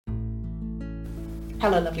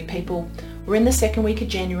Hello lovely people, we're in the second week of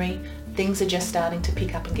January, things are just starting to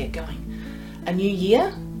pick up and get going. A new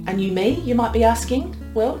year, a new me, you might be asking?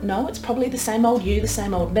 Well, no, it's probably the same old you, the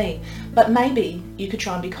same old me, but maybe you could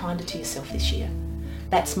try and be kinder to yourself this year.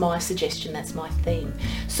 That's my suggestion, that's my theme.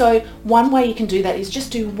 So one way you can do that is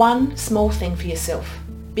just do one small thing for yourself.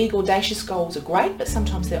 Big audacious goals are great, but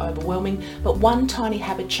sometimes they're overwhelming, but one tiny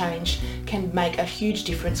habit change can make a huge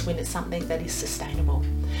difference when it's something that is sustainable.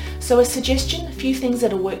 So a suggestion, a few things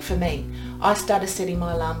that'll work for me. I started setting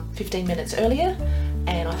my alarm 15 minutes earlier,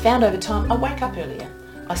 and I found over time I wake up earlier.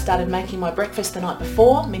 I started making my breakfast the night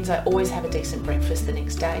before, means I always have a decent breakfast the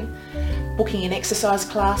next day. Booking an exercise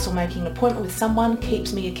class or making an appointment with someone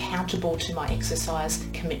keeps me accountable to my exercise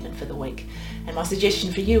commitment for the week. And my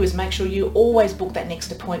suggestion for you is make sure you always book that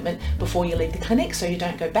next appointment before you leave the clinic so you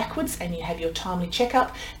don't go backwards and you have your timely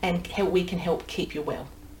checkup, and we can help keep you well.